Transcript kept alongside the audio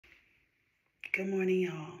Good morning,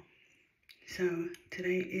 y'all. So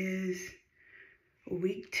today is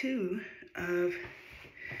week 2 of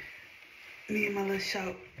me and my little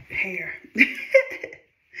short hair.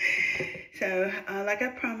 So like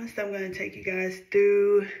I promised, I'm going to take you guys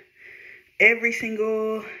through every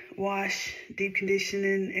single wash, deep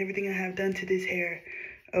conditioning, everything I have done to this hair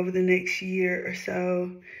over the next year or so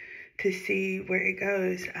to see where it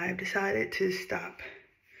goes. I've decided to stop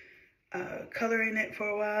coloring it for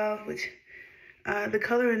a while, which the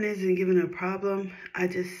coloring isn't giving a problem. I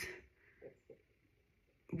just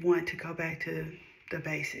want to go back to the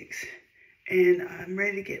basics. And I'm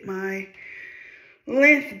ready to get my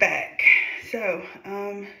length back. So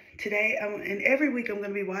today, and every week I'm going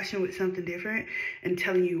to be washing with something different and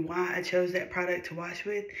telling you why I chose that product to wash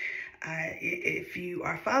with. If you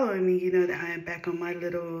are following me, you know that I am back on my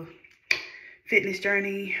little fitness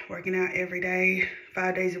journey, working out every day,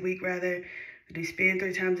 5 days a week rather. I do spin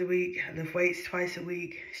 3 times a week. I lift weights twice a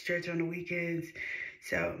week, stretch on the weekends.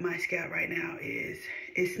 So my scalp right now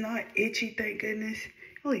it's not itchy, thank goodness.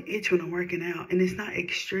 I only itch when I'm working out, and it's not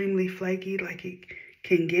extremely flaky like it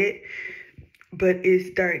can get, but it's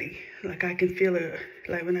dirty. Like I can feel it,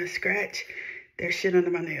 like when I scratch, there's shit under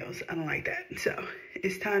my nails. I don't like that. So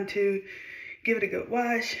it's time to give it a good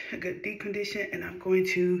wash, a good deep condition, and I'm going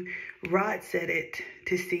to rod set it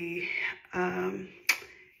to see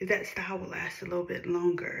if that style will last a little bit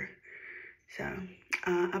longer. So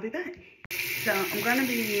I'll be back. So I'm gonna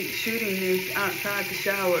be shooting this outside the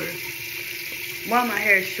shower while my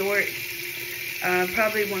hair is short.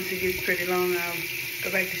 Probably once it gets pretty long, I'll go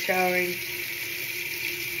back to showering,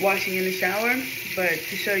 washing in the shower. But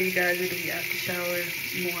to show you guys, it'll be after shower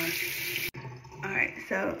more. All right,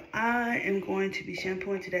 so I am going to be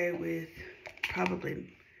shampooing today with probably,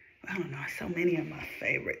 I don't know, so many of my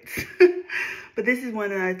favorites. But this is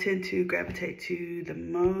one that I tend to gravitate to the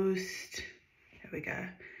most. There we go.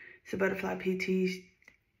 It's a Butterfly PT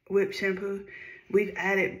Whip shampoo. We've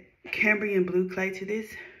added Cambrian blue clay to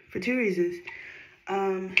this for 2 reasons.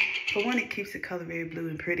 For one, it keeps the color very blue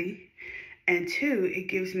and pretty. And 2, it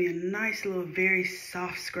gives me a nice little, very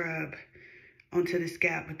soft scrub onto the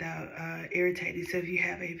scalp without irritating. So if you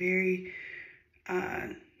have a very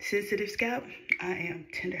sensitive scalp, I am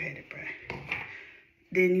tender-headed, bruh,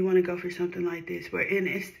 then you want to go for something like this.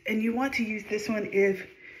 And you want to use this one if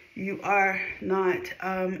you are not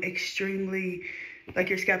extremely, like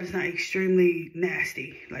your scalp is not extremely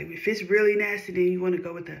nasty. Like if it's really nasty, then you want to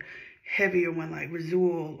go with a heavier one like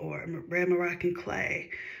Rizul or Red Moroccan Clay,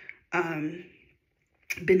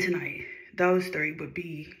 Bentonite. Those 3 would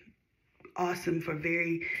be awesome for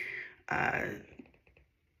very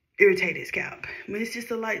irritated scalp. When it's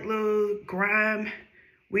just a light little grime,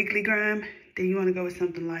 weekly grime, then you want to go with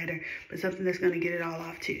something lighter, but something that's going to get it all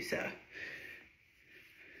off too. So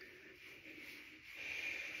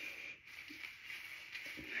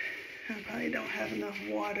I probably don't have enough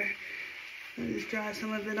water. I'll just dry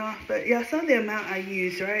some of it off. But y'all saw the amount I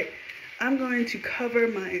used, right? I'm going to cover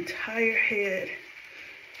my entire head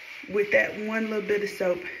with that one little bit of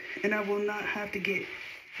soap, and I will not have to get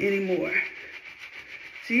any more.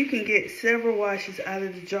 So you can get several washes out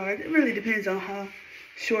of the jar. It really depends on how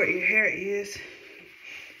short your hair is.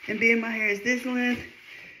 And being my hair is this length,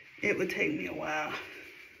 it would take me a while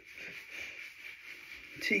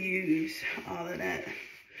to use all of that.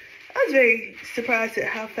 I was very surprised at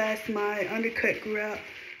how fast my undercut grew out.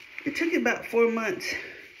 It took about 4 months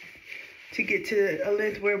to get to a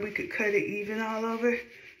length where we could cut it even all over.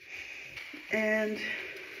 And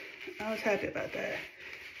I was happy about that.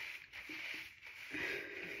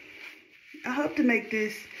 I hope to make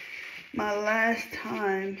this my last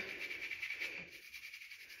time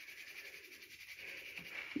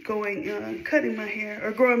cutting my hair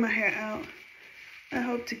or growing my hair out. I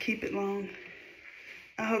hope to keep it long.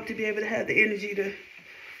 I hope to be able to have the energy to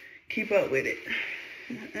keep up with it.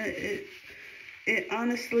 It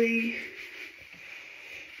honestly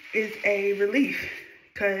is a relief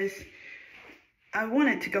because I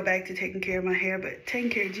wanted to go back to taking care of my hair, but taking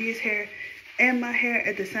care of Gia's hair and my hair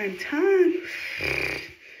at the same time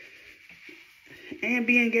and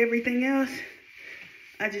being everything else,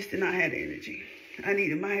 I just did not have the energy. I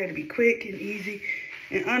needed my hair to be quick and easy.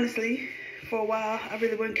 And honestly, for a while, I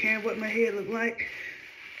really wasn't caring what my hair looked like.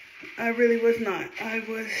 I really was not.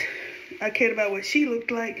 I cared about what she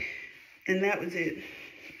looked like, and that was it.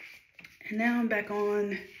 And now I'm back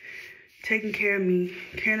on taking care of me,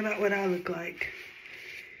 caring about what I look like,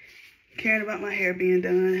 caring about my hair being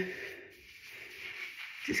done,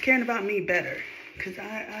 just caring about me better. Because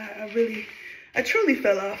I truly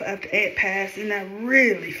fell off after Ed passed, and I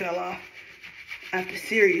really fell off after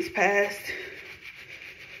Sirius passed.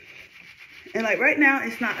 And like right now,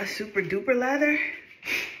 it's not a super duper lather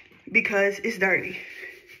because it's dirty.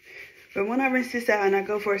 But when I rinse this out and I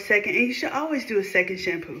go for a second, and you should always do a second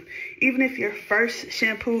shampoo. Even if your first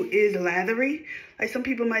shampoo is lathery. Like some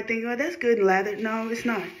people might think, oh, that's good lather. No, it's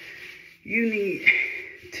not. You need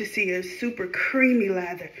to see a super creamy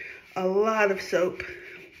lather. A lot of soap.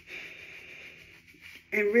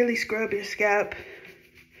 And really scrub your scalp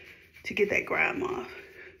to get that grime off.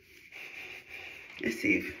 Let's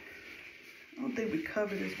see if, I don't think we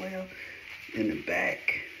covered as well in the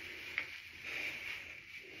back.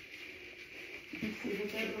 Let's see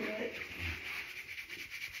what that looks like.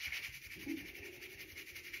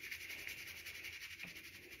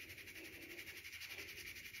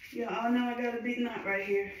 Y'all know I got a big knot right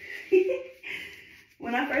here.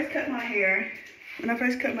 When I first cut my hair,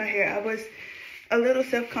 I was a little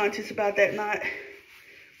self-conscious about that knot.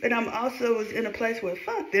 But I'm also was in a place where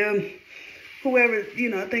fuck them. Whoever, you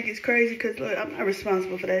know, think it's crazy, because look, I'm not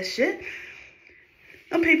responsible for that shit.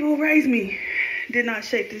 Some people who raised me did not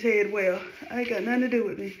shape this head well. I ain't got nothing to do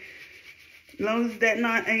with me. As long as that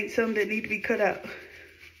knot ain't something that need to be cut out.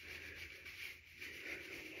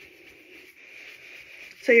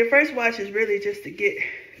 So your first wash is really just to get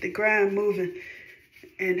the grime moving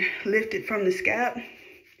and lift it from the scalp.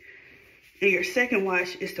 And your second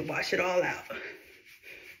wash is to wash it all out.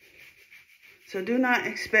 So do not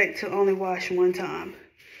expect to only wash one time.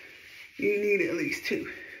 You need at least two.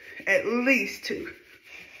 At least two.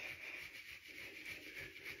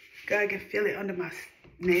 God, I can feel it under my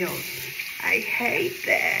nails. I hate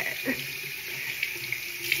that.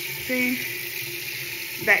 See?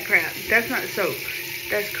 That crap. That's not soap.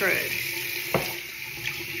 That's crud.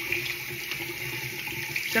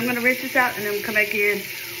 So I'm going to rinse this out and then we'll come back in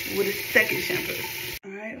with a second shampoo.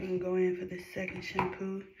 Alright, we're going to go in for this second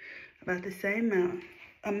shampoo. About the same amount.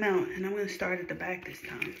 And I'm going to start at the back this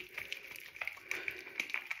time.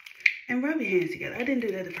 And rub your hands together. I didn't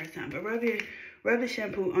do that the first time, but rub the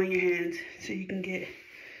shampoo on your hands so you can get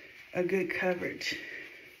a good coverage.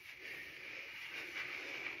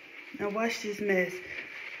 Now wash this mess,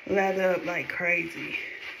 lather up like crazy,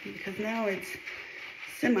 because now it's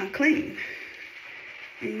semi-clean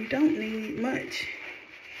and you don't need much.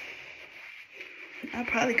 I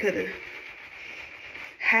probably could have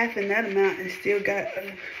half in that amount and still got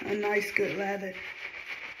a nice good lather.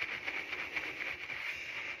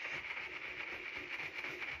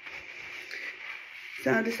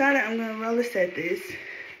 So I decided I'm going to roller set this.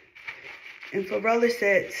 And for roller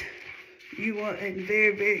sets, you want a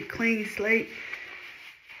very, very clean slate.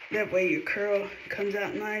 That way your curl comes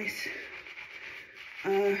out nice.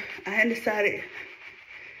 I hadn't decided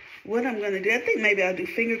what I'm going to do. I think maybe I'll do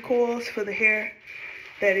finger coils for the hair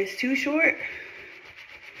that is too short.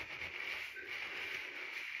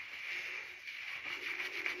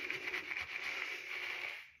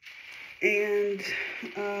 And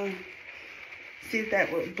see if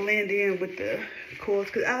that will blend in with the coils,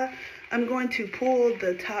 because I'm going to pull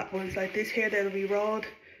the top ones, like this hair that'll be rolled.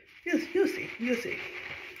 You'll see.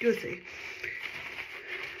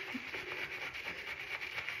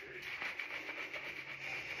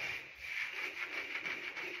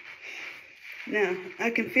 Now I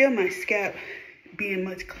can feel my scalp being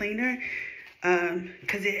much cleaner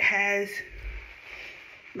because it has,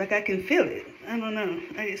 like, I can feel it. I don't know.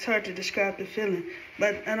 It's hard to describe the feeling,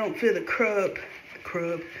 but I don't feel the crud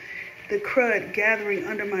gathering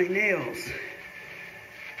under my nails.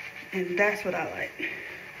 And that's what I like.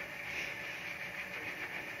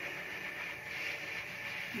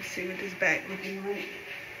 Let's see what this back looking like.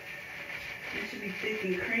 It should be thick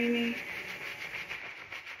and creamy.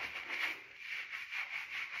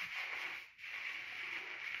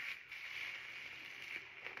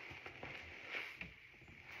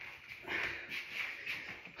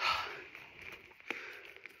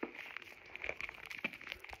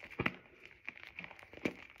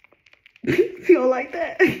 You don't like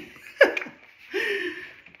that?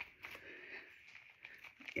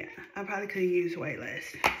 Yeah, I probably could use way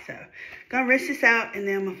less. So, gonna rinse this out and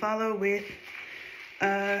then I'm gonna follow with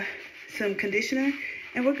some conditioner,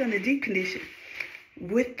 and we're gonna deep condition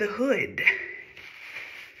with the hood.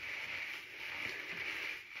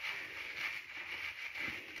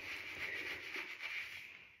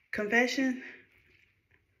 Confession,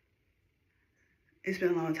 it's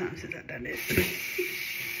been a long time since I've done this.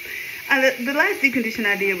 The last deep condition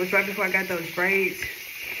I did was right before I got those braids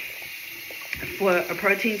for a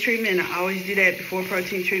protein treatment. And I always do that before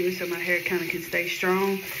protein treatment so my hair kind of can stay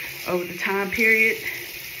strong over the time period.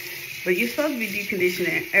 But you're supposed to be deep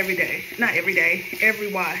conditioning every day. Not every day,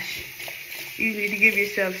 every wash. You need to give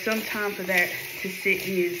yourself some time for that to sit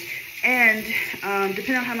in And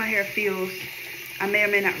depending on how my hair feels, I may or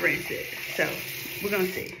may not rinse it. So we're gonna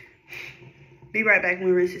see. Be right back when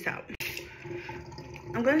we rinse this out.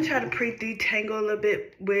 I'm gonna try to pre-detangle a little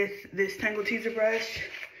bit with this Tangle teaser brush.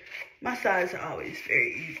 My sides are always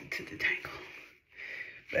very easy to detangle.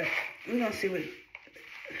 But we're gonna see what.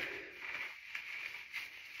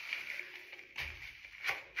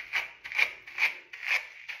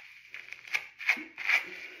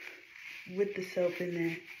 With the soap in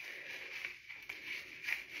there.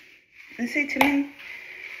 And see, to me,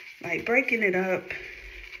 like breaking it up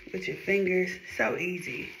with your fingers, so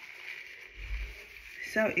easy.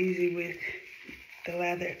 So easy with the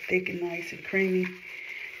lather, thick and nice and creamy.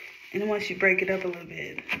 And then once you break it up a little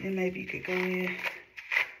bit, then maybe you could go in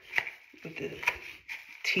with the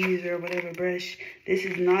teaser or whatever brush. This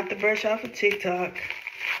is not the brush off of TikTok.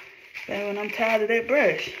 But when I'm tired of that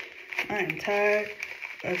brush, I am tired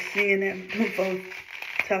of seeing that folks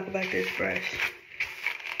talk about this brush.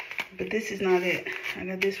 But this is not it. I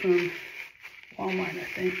got this from Walmart, I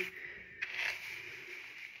think.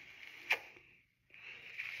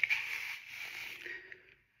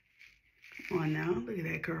 Come on now, look at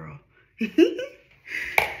that girl.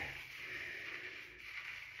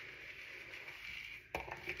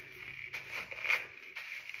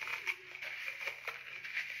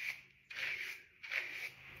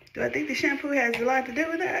 Do I think the shampoo has a lot to do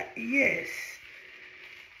with that? Yes.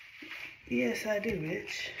 Yes, I do,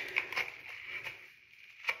 bitch.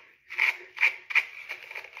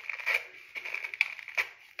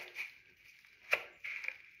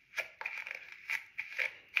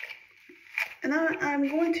 And I'm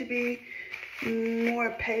going to be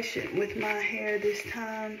more patient with my hair this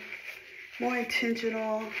time. More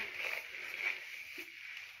intentional.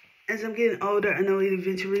 As I'm getting older, I know it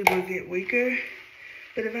eventually will get weaker.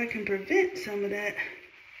 But if I can prevent some of that,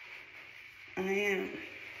 I am.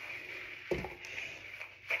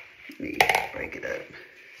 Let me break it up.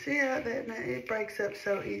 See how that, man, it breaks up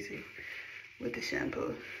so easy with the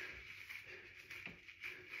shampoo.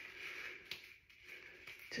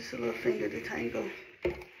 Just a little finger detangle.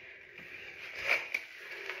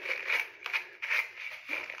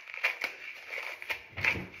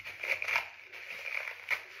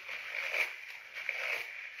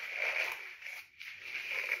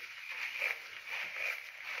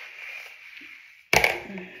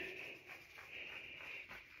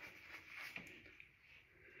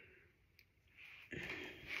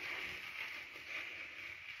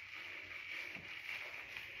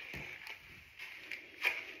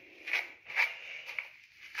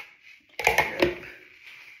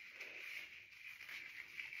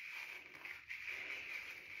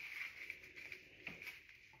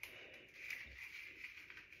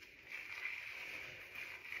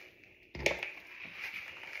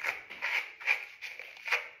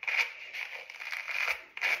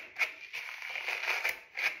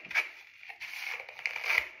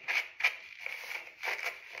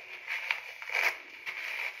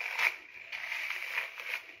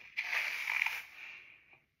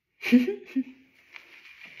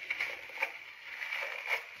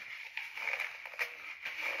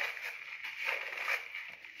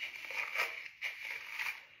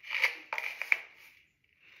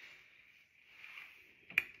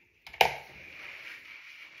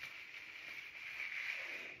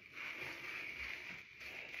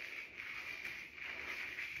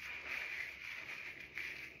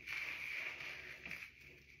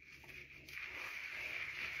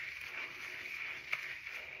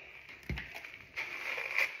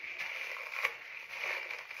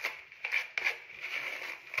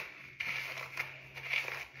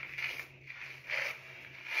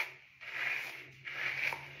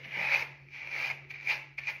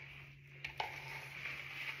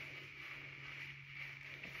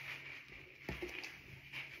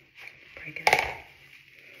 Break it up.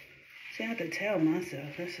 See, I have to tell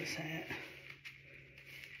myself. That's so sad.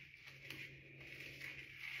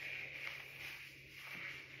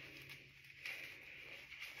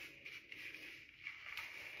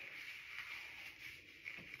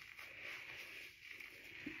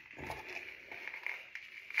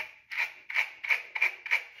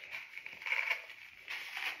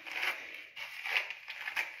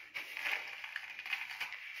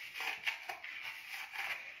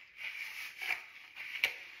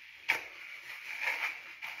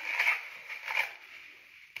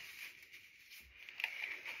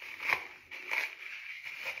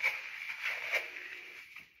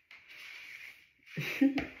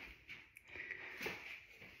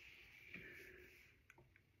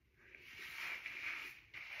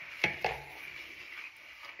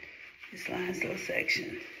 This last little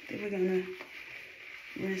section. Then we're gonna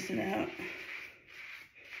rinse it out.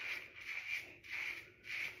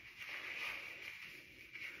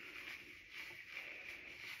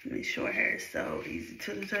 I mean, short hair is so easy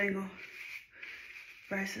to detangle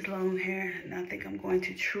versus long hair, and I think I'm going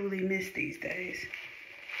to truly miss these days.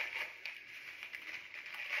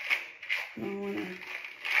 I want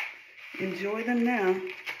to enjoy them now.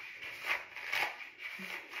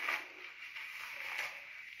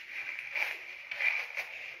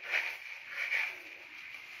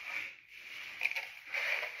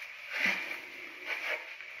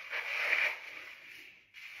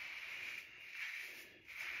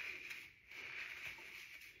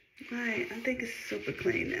 Alright, I think it's super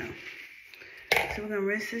clean now. So we're going to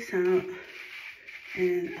rinse this out,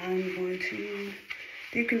 and I'm going to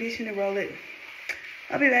deep condition and roll it.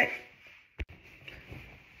 I'll be back.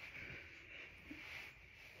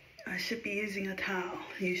 I should be using a towel.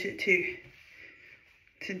 You should too,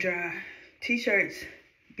 to dry. T-shirts,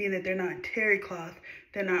 being that they're not terry cloth,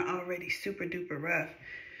 they're not already super duper rough.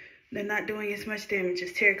 They're not doing as much damage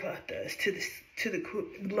as terry cloth does to the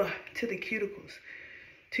cuticles.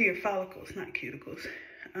 To your follicles, not cuticles.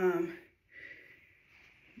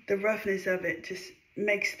 The roughness of it just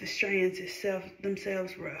makes the strands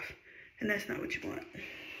themselves rough, and that's not what you want.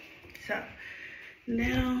 So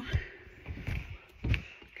now,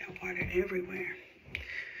 got water everywhere.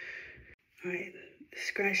 All right,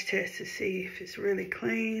 scratch test to see if it's really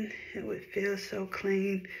clean. It would feel so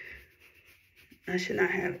clean. I should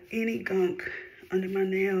not have any gunk under my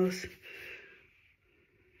nails.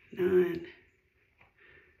 None.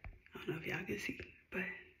 I don't know if y'all can see, but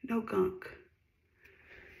no gunk.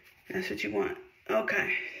 That's what you want.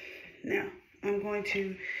 Okay, now I'm going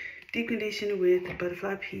to deep condition with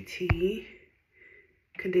Butterfly PT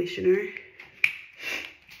conditioner.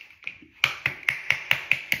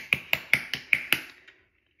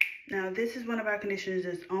 Now this is one of our conditioners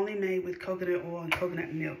that's only made with coconut oil and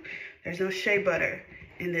coconut milk. There's no shea butter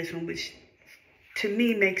in this one, which to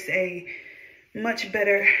me makes a much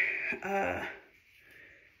better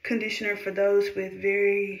conditioner for those with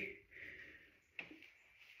very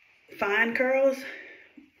fine curls,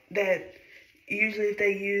 that usually if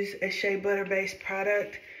they use a shea butter based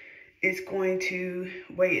product, it's going to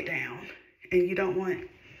weigh it down, and you don't want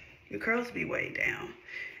your curls to be weighed down.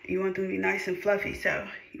 You want them to be nice and fluffy, so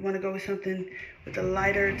you want to go with something with a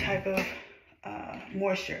lighter type of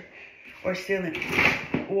moisture or sealant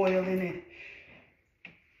oil in it,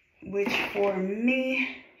 which for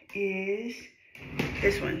me is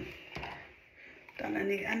this one.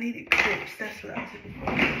 I needed clips. That's what I was looking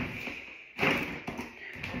for.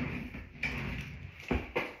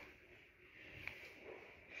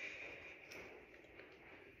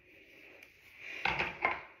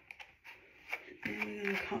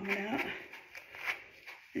 Comb it out.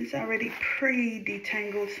 It's already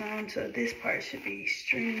pre-detangled some, so this part should be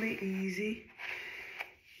extremely easy.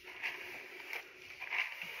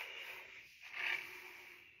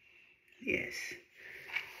 Yes,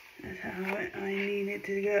 that's how I need it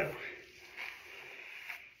to go.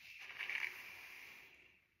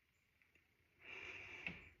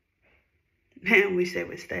 Man, we said it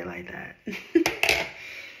would stay like that.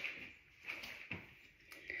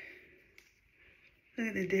 Look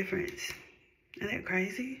at the difference. Isn't that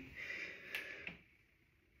crazy?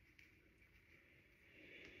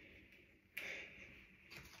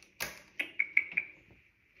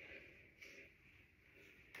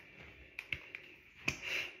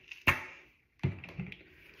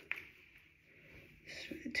 It's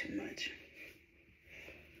really too much.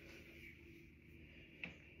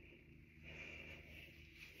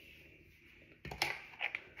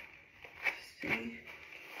 See?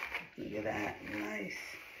 Look at that. Nice.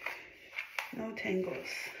 No tangles.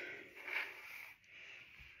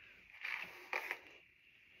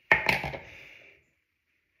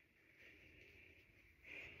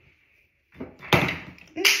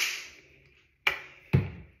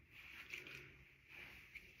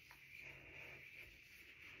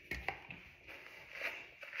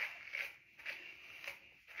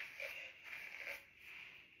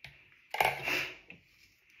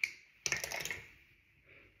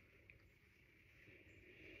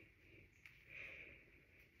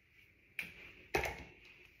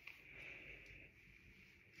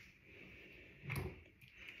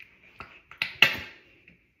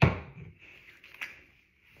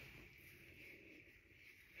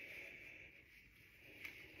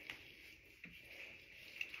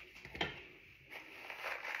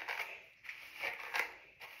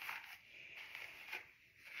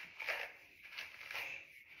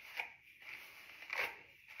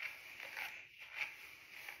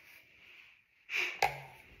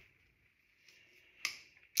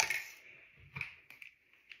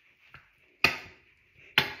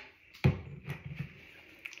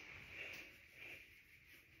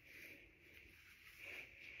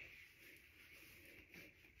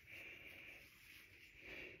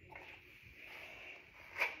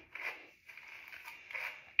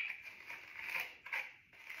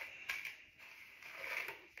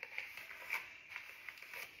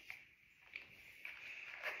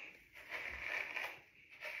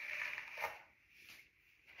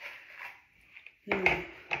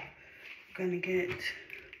 gonna get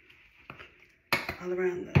all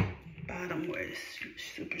around the bottom where it's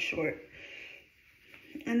super short.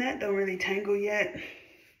 And that don't really tangle yet.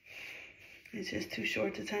 It's just too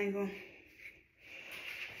short to tangle.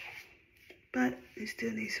 But it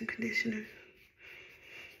still needs some conditioner.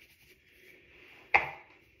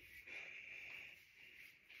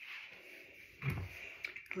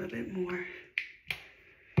 A little bit more.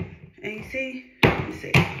 And you see, let's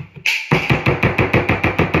see.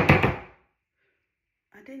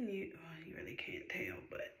 I didn't use, well, you really can't tell,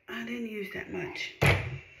 but I didn't use that much.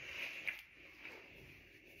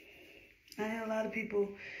 I had a lot of people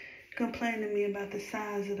complain to me about the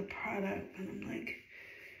size of the product, and I'm like,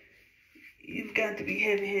 you've got to be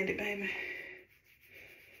heavy-handed, baby.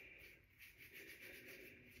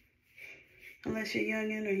 Unless you're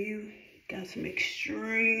youngin' or you got some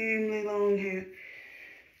extremely long hair.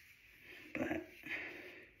 But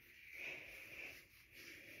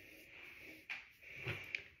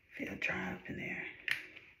feel dry up in there.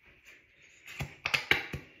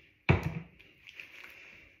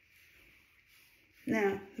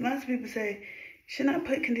 Now, lots of people say, you should not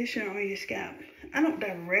put conditioner on your scalp. I don't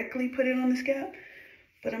directly put it on the scalp,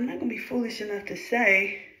 but I'm not going to be foolish enough to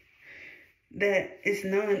say that it's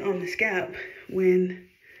none on the scalp when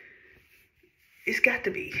it's got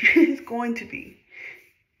to be. It's going to be.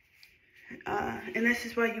 And this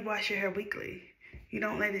is why you wash your hair weekly. You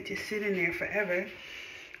don't let it just sit in there forever.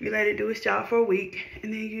 You let it do its job for a week,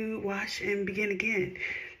 and then you wash and begin again.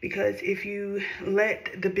 Because if you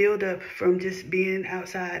let the buildup from just being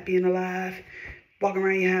outside, being alive, walking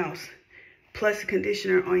around your house, plus the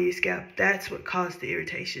conditioner on your scalp, that's what caused the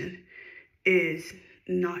irritation, is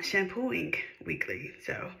not shampooing weekly.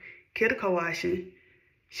 So kill the co-washing,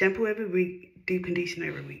 shampoo every week, deep conditioner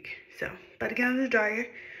every week. So about to get under the dryer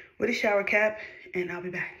with a shower cap, and I'll be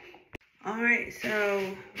back. All right,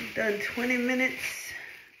 so we've done 20 minutes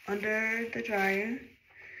under the dryer.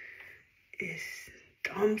 It's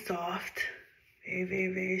soft, very,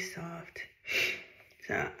 very, very soft.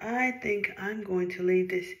 So I think I'm going to leave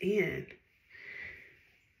this in.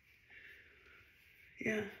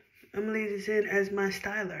 Yeah, I'm gonna leave this in as my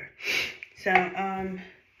styler. So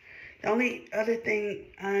the only other thing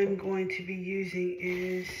I'm going to be using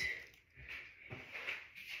is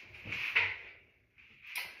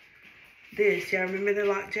this. Y'all remember the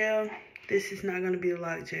lock gel? This is not going to be the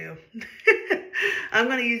lock gel. I'm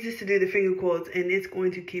going to use this to do the finger coils, and it's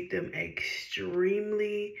going to keep them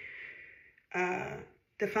extremely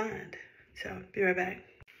defined. So, be right back.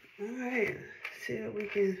 Alright, let's see what we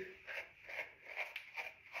can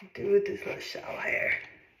do with this little shower hair.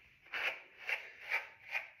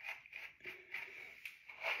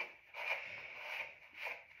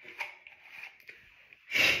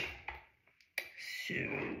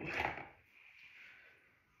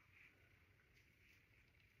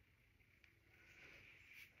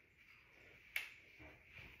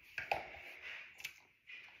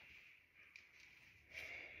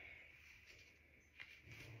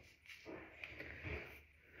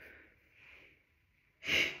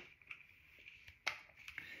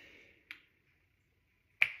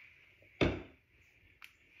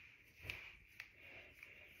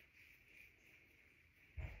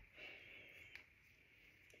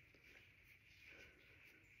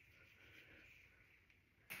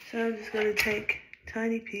 So, I'm just going to take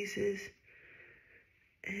tiny pieces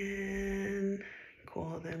and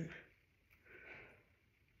coil them.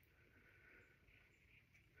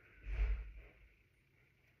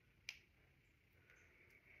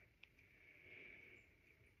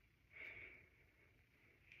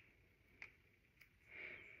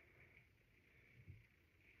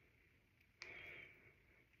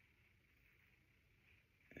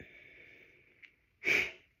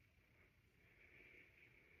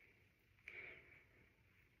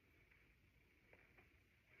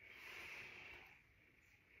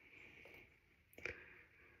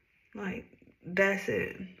 Like, that's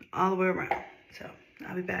it, all the way around. So,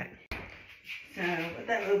 I'll be back. So, what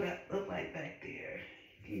that look like back there?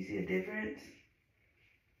 Can you see a difference?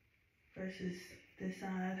 Versus this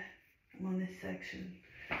side. I'm on this section.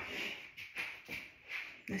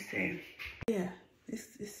 Let's see. Yeah,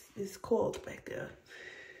 it's coiled back there.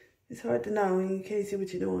 It's hard to know, and you can't see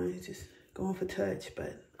what you're doing. It's just going for touch,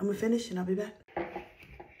 but I'm gonna finish and I'll be back. All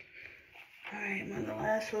right, I'm on the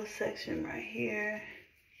last little section right here.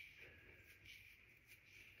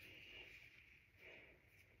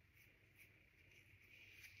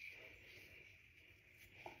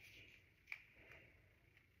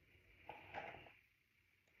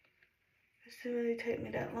 It didn't really take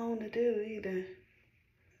me that long to do either.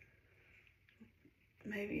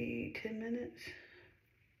 Maybe 10 minutes.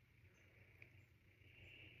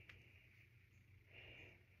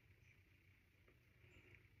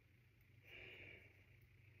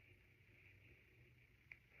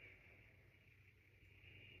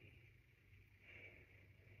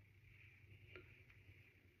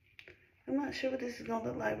 I'm not sure what this is gonna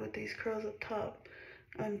look like with these curls up top.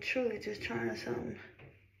 I'm truly just trying something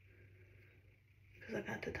because I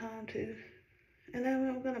got the time to. And then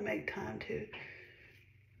I'm gonna make time to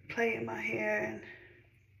play in my hair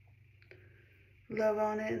and love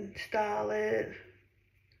on it and style it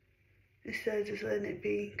instead of just letting it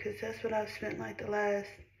be, because that's what I've spent like the last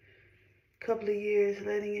couple of years,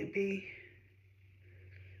 letting it be.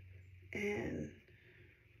 And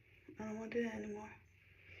I don't want to do that anymore.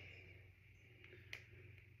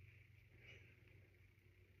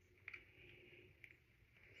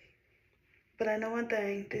 But I know one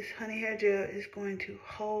thing, this honey hair gel is going to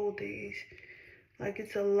hold these. Like,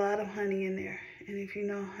 it's a lot of honey in there. And if you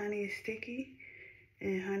know, honey is sticky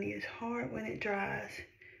and honey is hard when it dries.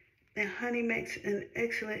 And honey makes an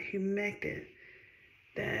excellent humectant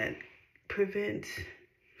that prevents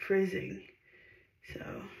frizzing. So,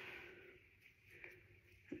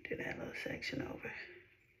 I'll do that little section over.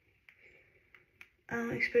 I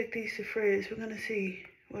don't expect these to frizz. We're gonna see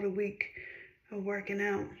what a week of working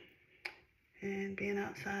out and being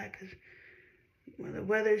outside, because when the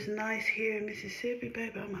weather's nice here in Mississippi,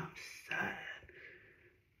 baby, I'm outside.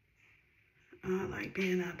 I like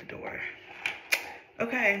being out the door.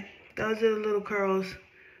 Okay, those are the little curls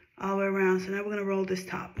all the way around. So now we're gonna roll this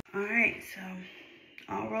top. All right, so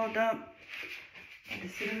all rolled up. I can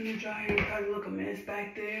sit in the dryer. You probably look a mess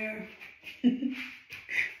back there.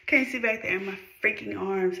 Can't see back there. My freaking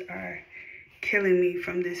arms are killing me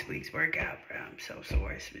from this week's workout, bro. I'm so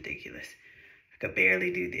sore. It's ridiculous. I could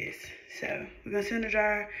barely do this. So we're gonna sit in the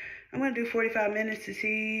dryer. I'm gonna do 45 minutes to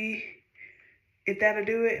see if that'll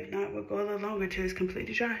do it. If not, we'll go a little longer till it's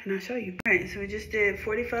completely dry and I'll show you. All right, so we just did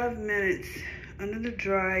 45 minutes under the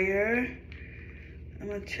dryer. I'm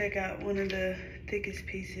gonna check out one of the thickest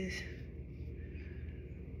pieces.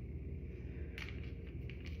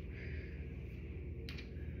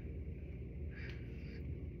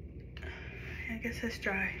 I guess that's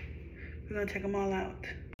dry. We're gonna take them all out.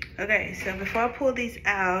 Okay, so before I pull these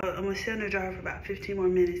out, I'm gonna sit in the dryer for about 15 more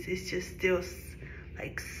minutes. It's just still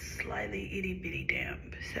like slightly itty bitty damp.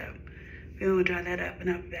 So we're gonna dry that up and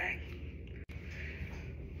I'll be back.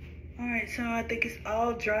 All right, so I think it's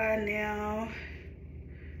all dry now.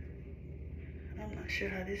 I'm not sure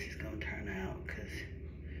how this is gonna turn out because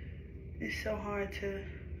it's so hard to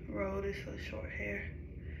roll this little short hair.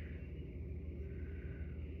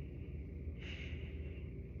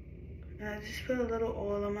 And I just put a little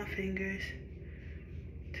oil on my fingers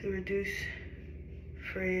to reduce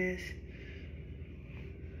frizz.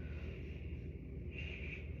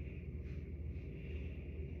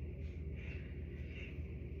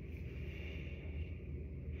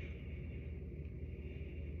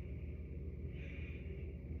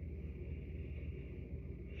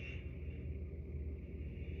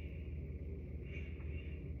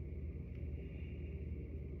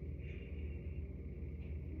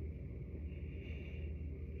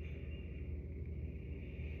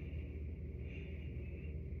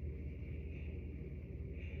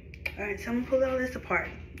 All right, so I'm gonna pull all this apart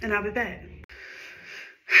and I'll be back.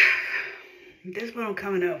 This is what I'm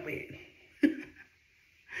coming up with.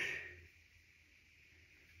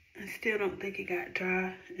 I still don't think it got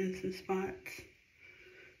dry in some spots,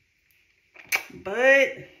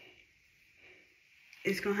 but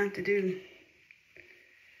it's gonna have to do.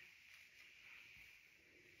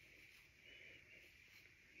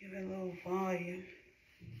 Give it a little volume.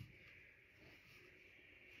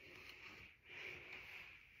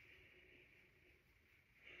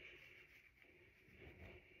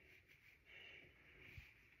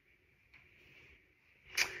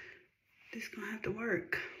 This gonna have to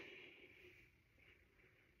work.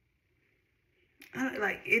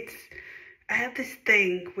 I have this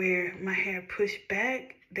thing where my hair pushed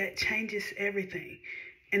back that changes everything.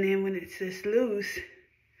 And then when it's just loose,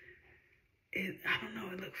 I don't know,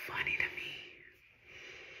 it looked funny to me.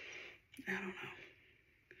 I don't know.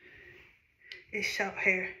 It's short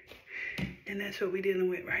hair. And that's what we're dealing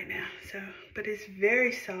with right now. So, but it's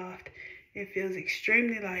very soft. It feels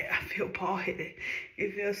extremely light. I feel bald-headed.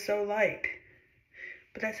 It feels so light.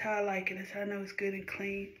 But that's how I like it. That's how I know it's good and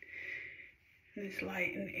clean. And it's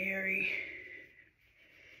light and airy.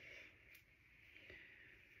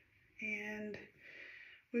 And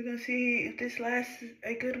we're going to see if this lasts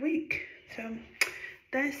a good week. So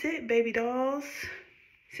that's it, baby dolls.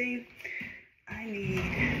 See, I need...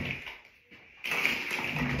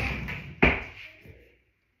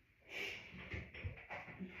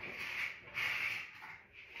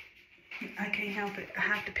 I can't help it. I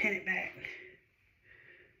have to pin it back.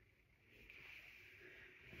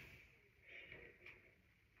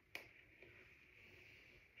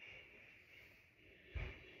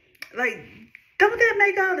 Like, don't that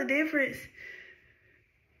make all the difference?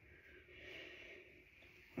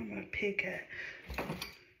 Where my pick at?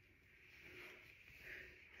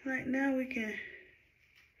 Right now we can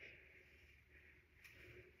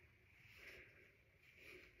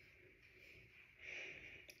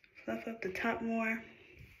fluff up the top more.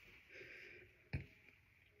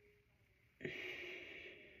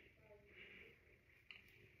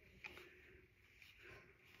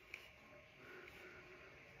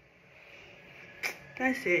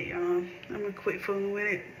 That's it, y'all. I'm gonna quit fooling with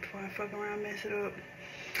it before I fuck around and mess it up.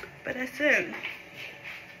 But that's it.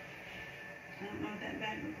 I don't know what that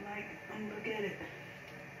back looks like. I'm gonna look at it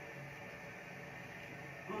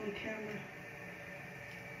on the camera.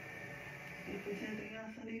 See if there's anything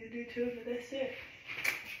else I need to do to it, but that's it.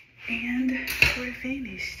 And we're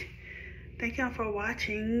finished. Thank y'all for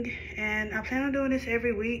watching. And I plan on doing this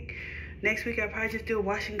every week. Next week I'll probably just do a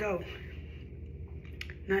wash and go.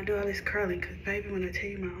 Not do all this curling, because baby, when I tell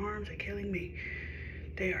you my arms are killing me,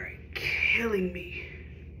 they are killing me.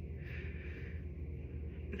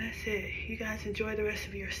 But that's it. You guys enjoy the rest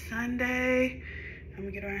of your Sunday. I'm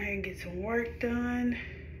gonna get around here and get some work done.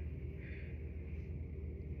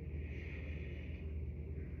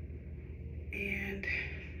 And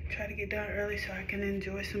try to get done early so I can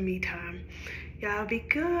enjoy some me time. Y'all be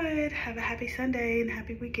good. Have a happy Sunday and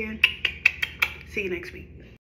happy weekend. See you next week.